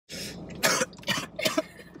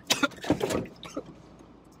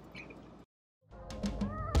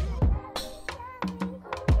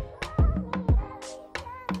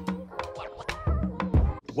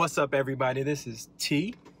What's up, everybody? This is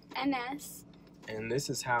T and S, and this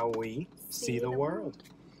is how we see the world.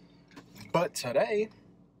 But today,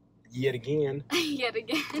 yet again,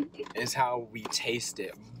 is how we taste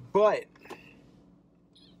it, but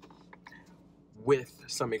with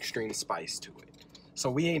some extreme spice to it. So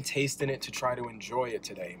we ain't tasting it to try to enjoy it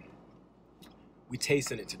today. We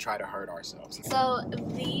tasting it to try to hurt ourselves. So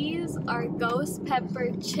these are ghost pepper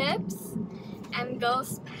chips and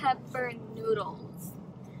ghost pepper noodles.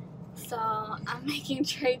 So I'm making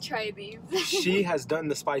Trey try these. She has done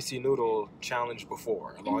the spicy noodle challenge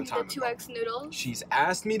before, a long time ago. The 2X noodles. She's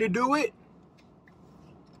asked me to do it.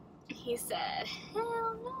 He said,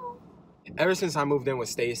 hell no. Ever since I moved in with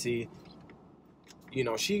Stacy, you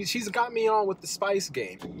know, she's got me on with the spice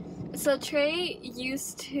game. So Trey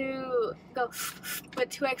used to go with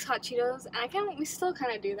 2X hot Cheetos, and we still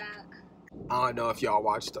kind of do that. I don't know if y'all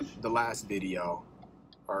watched the last video,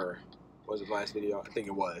 or was it the last video? I think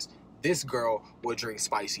it was. This girl will drink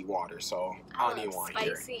spicy water, so I don't even want to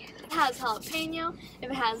hear it. Spicy. It has jalapeno. If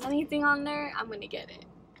it has anything on there, I'm gonna get it.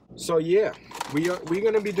 So yeah, we're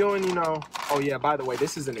gonna be doing, you know. Oh yeah, by the way,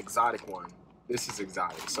 this is an exotic one. This is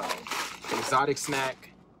exotic, so an exotic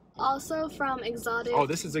snack. Also from Exotic. Oh,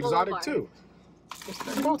 this is exotic Boulevard. too.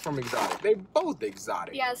 They're both from exotic. They both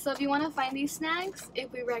exotic. Yeah, so if you want to find these snacks,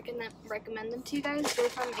 if we recommend them to you guys, they're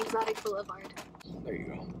from Exotic Boulevard. There you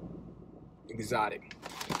go. Exotic.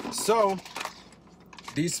 So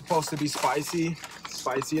these supposed to be spicy as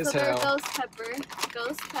hell. So they're ghost pepper.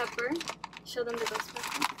 Ghost pepper. Show them the ghost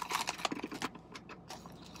pepper.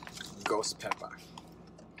 Ghost pepper.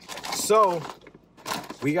 So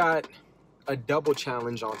we got a double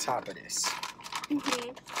challenge on top of this.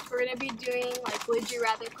 We're gonna be doing like would you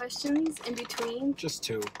rather questions in between. Just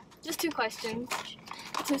two questions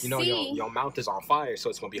to you know, see. your mouth is on fire, so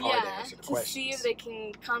it's gonna be hard to answer the questions. To see if they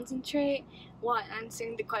can concentrate while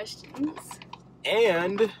answering the questions.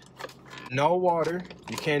 And no water.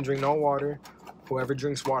 You can't drink no water. Whoever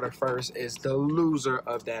drinks water first is the loser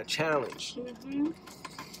of that challenge.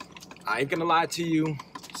 I ain't gonna lie to you,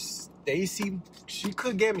 Stacy, she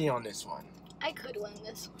could get me on this one. I could win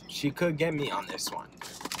this one. She could get me on this one.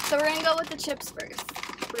 So we're gonna go with the chips first.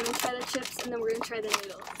 We're gonna try the chips and then we're gonna try the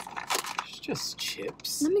noodles. It's just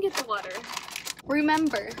chips. Let me get the water.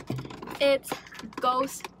 Remember, it's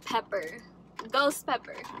ghost pepper. Ghost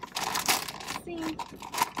pepper. See?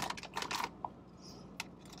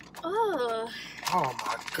 Oh. Oh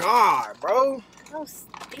my God, bro. Oh,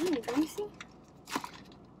 steamy. Let me see.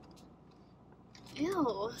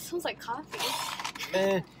 Ew, it smells like coffee.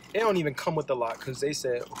 Man, they don't even come with a lot because they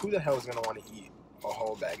said, who the hell is going to want to eat a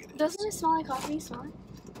whole bag of this? Doesn't it smell like coffee? Smell it?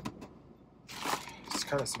 It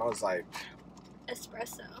kind of smells like...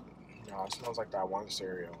 espresso. No, it smells like that one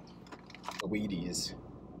cereal. The Wheaties.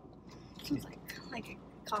 It smells like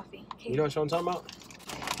coffee. You know what I'm talking about?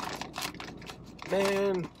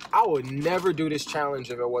 Man, I would never do this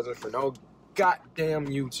challenge if it wasn't for no goddamn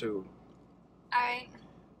YouTube. Alright.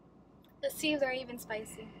 Let's see if they're even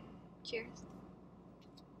spicy. Cheers.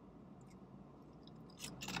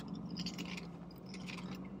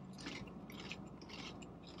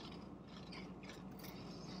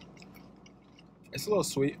 It's a little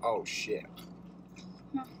sweet. Oh, shit.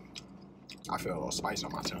 I feel a little spice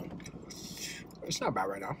on my tongue. It's not bad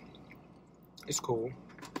right now. It's cool.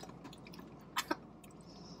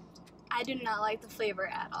 I do not like the flavor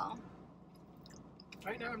at all.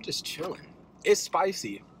 Right now, I'm just chilling. It's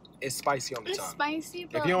spicy. It's spicy on the tongue. It's spicy,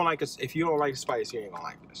 but if you don't like spice, you ain't gonna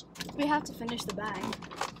like this. we have to finish the bag.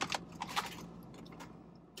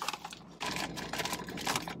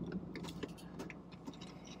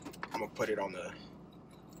 I'm gonna put it on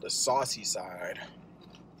the saucy side.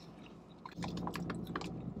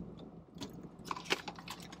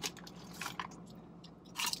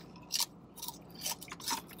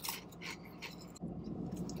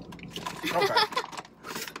 Okay.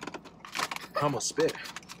 I'm gonna spit.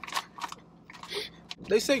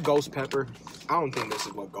 They say ghost pepper. I don't think this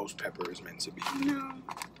is what ghost pepper is meant to be. No.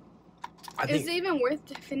 Is it even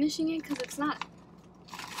worth finishing it? Because it's not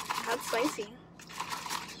that spicy.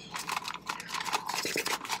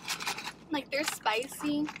 Like, they're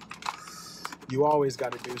spicy. You always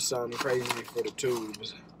got to do something crazy for the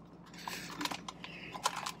tubes.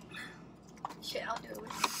 Shit, I'll do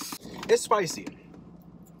it. It's spicy.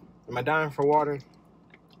 Am I dying for water?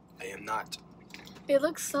 I am not. It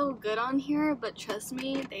looks so good on here, but trust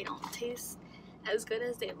me, they don't taste as good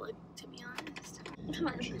as they look, to be honest. Come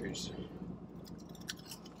on. Cheers.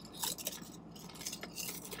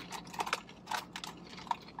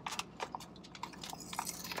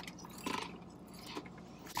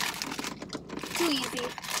 Too easy.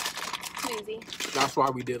 Too easy. easy. That's why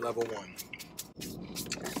we did level 1.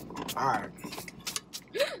 All right.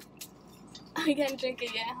 I can't drink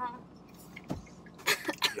it yet, huh?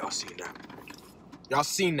 Y'all seen that? Y'all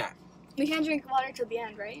seen that? We can't drink water till the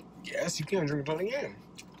end, right? Yes, you can drink it till the end.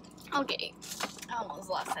 Okay. I almost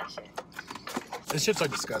lost that shit. The chips are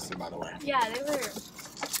disgusting, by the way. Yeah, they were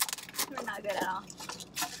not good at all.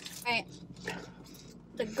 Alright.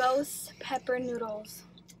 The ghost pepper noodles.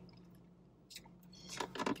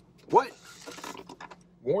 What?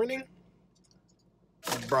 Warning?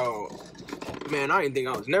 Bro, man, I didn't think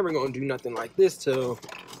I was never gonna do nothing like this till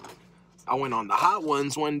I went on the hot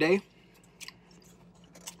ones one day.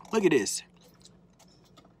 Look at this.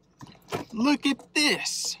 Look at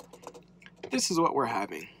this. This is what we're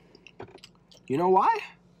having. You know why?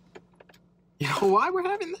 You know why we're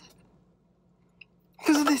having that?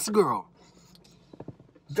 Because of this girl.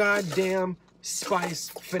 Goddamn spice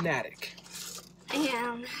fanatic. I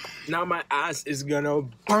am. Now my ass is gonna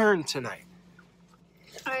burn tonight.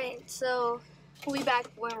 Alright, so we'll be back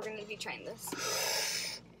when we're gonna be trying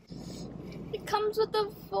this. It comes with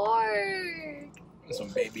a fork. And some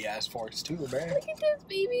baby ass forks too, man. Look at this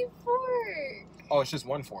baby fork. Oh, it's just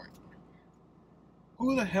one fork.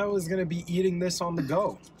 Who the hell is gonna be eating this on the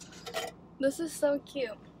go? This is so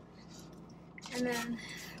cute. And then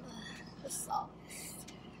the sauce.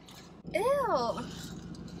 Ew.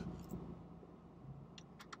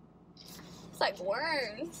 It's like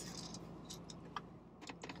worms.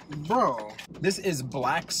 Bro, this is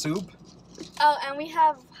black soup. Oh, and we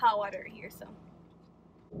have hot water here, so.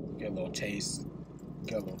 Get a little taste.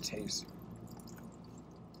 Get a little taste.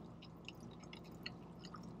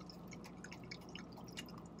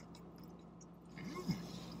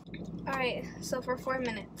 Alright, so for 4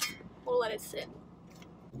 minutes, we'll let it sit.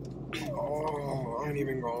 Oh, I ain't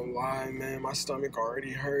even gonna lie, man. My stomach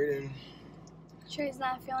already hurting. Sure, it's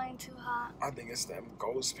not feeling too hot. I think it's them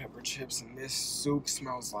ghost pepper chips, and this soup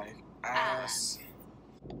smells like ass.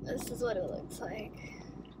 This is what it looks like.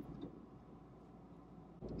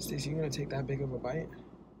 Stacey, you gonna take that big of a bite?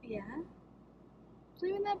 Yeah? It's not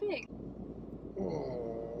even that big.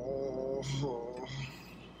 Oh.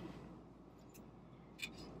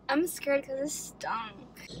 I'm scared because it stunk.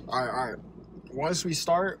 All right. Once we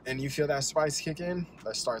start and you feel that spice kick in,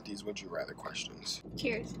 let's start these would you rather questions.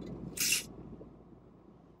 Cheers.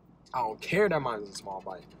 I don't care that mine's a small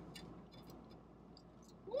bite.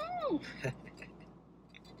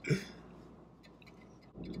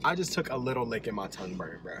 I just took a little lick in my tongue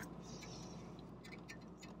burn, bro.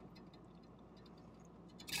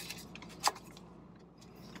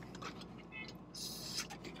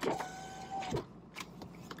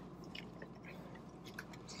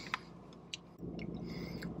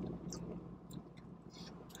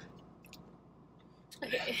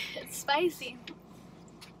 Okay, it's spicy.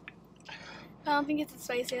 I don't think it's as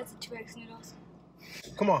spicy as the 2X noodles.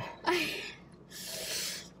 Come on.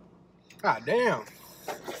 God damn.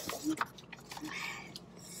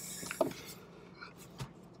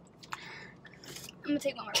 I'm gonna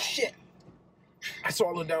take one more bite. Shit. I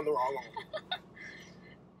swallowed down the wrong one.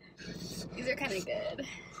 These are kind of good.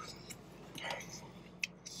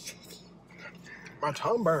 My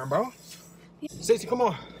tongue burn, bro. Stacey, come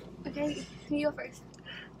on. Okay, you go first.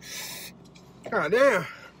 God damn.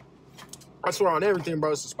 I swear on everything,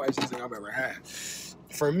 bro, it's the spiciest thing I've ever had.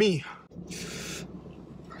 For me.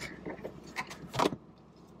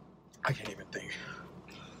 I can't even think.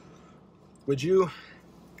 Would you?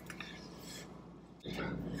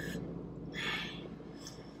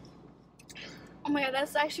 Oh my god,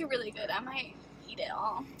 that's actually really good. I might eat it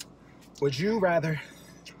all. Would you rather?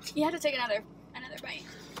 You have to take another bite.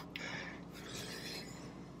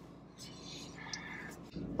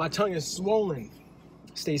 My tongue is swollen,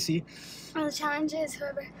 Stacey. Well, the challenge is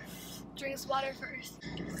whoever drinks water first.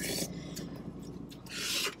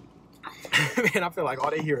 Man, I feel like all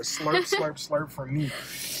they hear is slurp, slurp, slurp from me.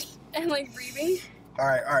 And like breathing. All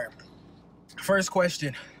right. First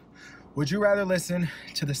question. Would you rather listen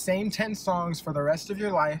to the same 10 songs for the rest of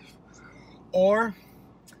your life, or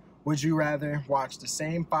would you rather watch the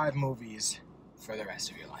same 5 movies for the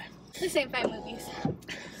rest of your life? The same 5 movies. That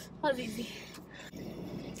was easy.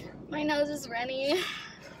 My nose is runny.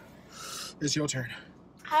 It's your turn.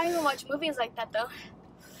 I don't even watch movies like that though.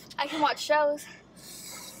 I can watch shows.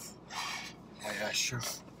 Oh yeah, sure.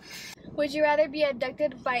 Would you rather be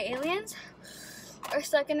abducted by aliens or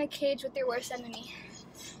stuck in a cage with your worst enemy?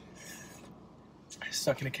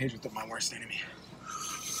 Stuck in a cage with my worst enemy.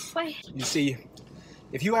 Why? You see,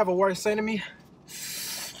 if you have a worst enemy,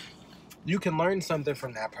 you can learn something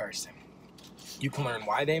from that person. You can learn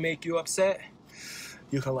why they make you upset.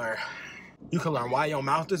 You can learn why your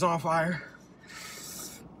mouth is on fire.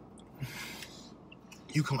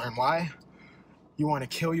 You can learn why you want to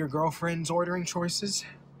kill your girlfriend's ordering choices.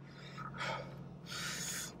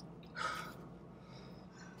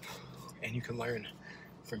 And you can learn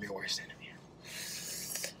from your worst enemy.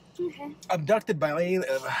 Okay. Abducted by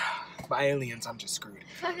aliens, I'm just screwed.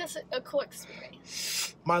 That's a cool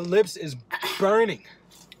experience. My lips is burning.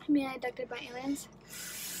 Being abducted by aliens.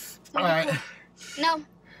 All right. No,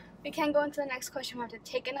 we can't go into the next question. We have to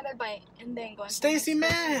take another bite and then go into Stacy,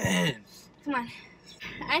 man. Come on.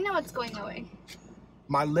 I know it's going away.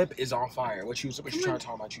 My lip is on fire. What you trying to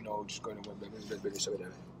talk about? You know, just going to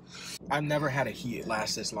win. I've never had a heat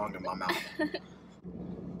last this long in my mouth.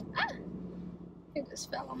 It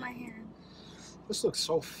just fell on my hand. This looks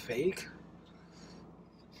so fake.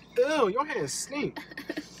 Ew, your hand stink.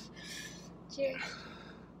 Cheers.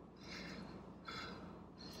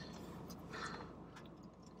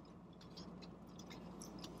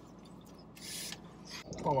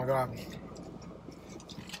 Oh my God.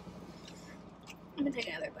 I'm gonna take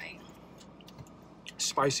another bite.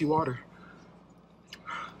 Spicy water.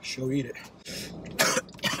 She'll eat it.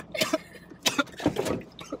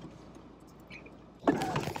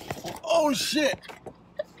 Oh shit.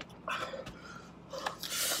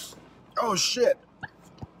 Oh shit.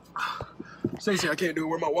 Stacey, I can't do it.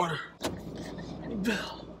 Where's my water?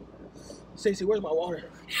 Stacey, where's my water?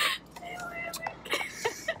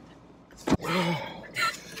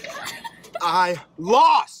 I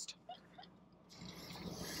lost.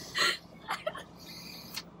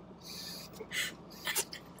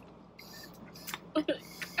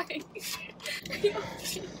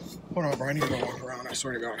 Hold on, bro. I need to go walk around. I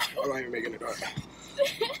swear to God. I'm not even making it up.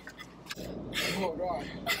 Oh, God.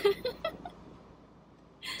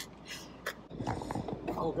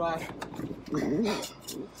 Oh, God.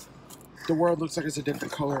 The world looks like it's a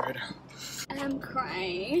different color right now. I'm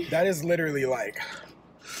crying. That is literally like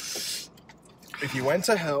if you went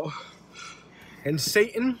to hell and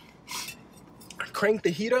Satan cranked the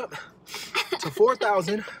heat up to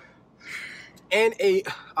 4,000 and ate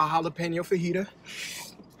a jalapeno fajita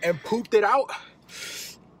and pooped it out,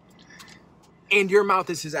 and your mouth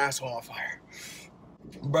is his asshole on fire.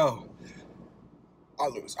 Bro,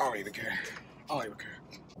 I'll lose. I don't even care. I don't even care.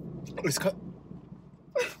 Let's cut.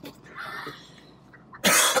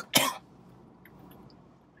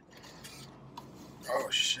 Oh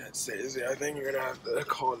shit, Stacey, I think you're gonna have to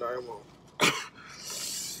call 911.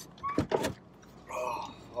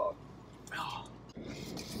 Oh, fuck. Oh.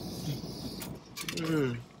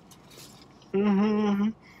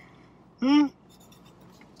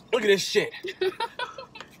 Look at this shit.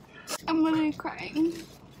 I'm literally crying.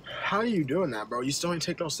 How are you doing that, bro? You still ain't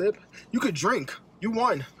take no sip? You could drink. You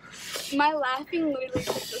won. My laughing literally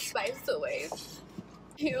took the spice away.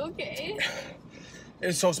 You okay?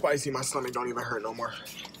 It's so spicy, my stomach don't even hurt no more.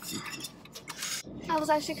 That was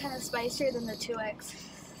actually kind of spicier than the 2X.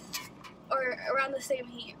 Or around the same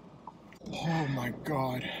heat. Oh my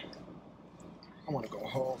God. I want to go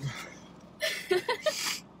home.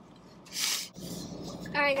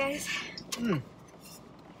 Alright, guys.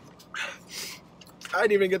 I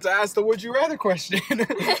didn't even get to ask the would you rather question.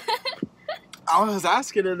 I was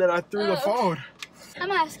asking and then I threw the phone. I'm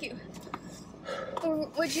gonna ask you.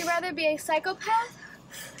 Would you rather be a psychopath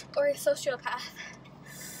or a sociopath?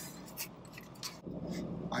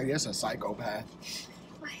 I guess a psychopath.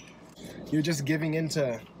 Why? You're just giving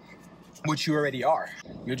into what you already are.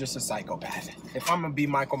 You're just a psychopath. If I'm gonna be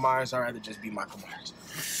Michael Myers, I'd rather just be Michael Myers.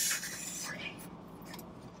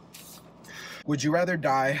 Would you rather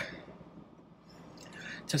die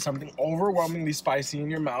to something overwhelmingly spicy in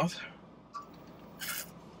your mouth,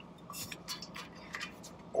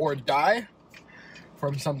 or die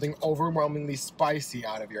from something overwhelmingly spicy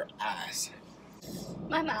out of your ass?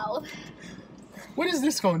 My mouth. What is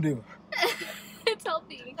this gonna do? It's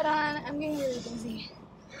healthy. Hold on, I'm getting really dizzy.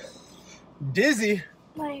 Dizzy?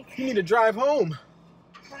 Like, You need to drive home.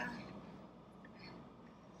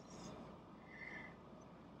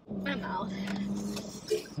 My mouth.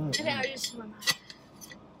 I think I just my mouth.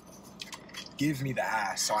 Give me the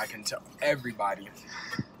ass so I can tell everybody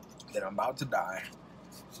that I'm about to die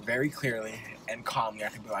very clearly and calmly. I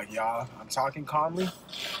can be like, y'all, I'm talking calmly.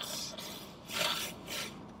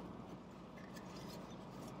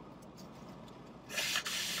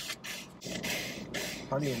 I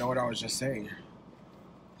don't even know what I was just saying.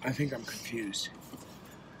 I think I'm confused.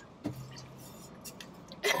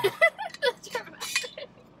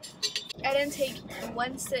 I didn't take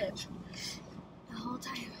one sip the whole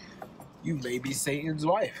time. You may be Satan's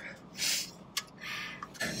wife.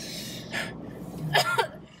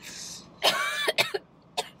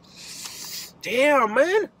 Damn,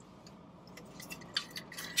 man.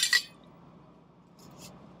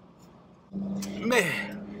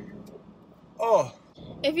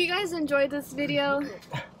 If you guys enjoyed this video,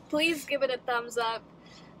 please give it a thumbs up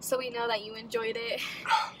so we know that you enjoyed it.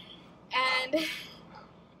 And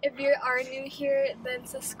if you are new here, then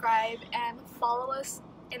subscribe and follow us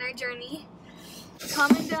in our journey.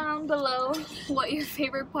 Comment down below what your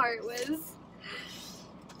favorite part was.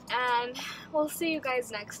 And we'll see you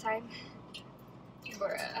guys next time.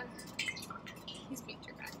 Bruh. He's being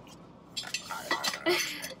dramatic.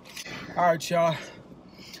 Alright, y'all.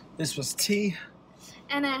 This was T.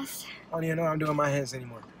 And S. I don't even know what I'm doing with my hands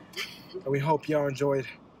anymore. But we hope y'all enjoyed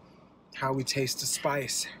how we taste the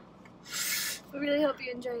spice. We really hope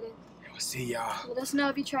you enjoyed it. We'll see y'all Let us know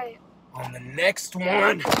if you try it. on the next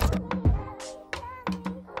one.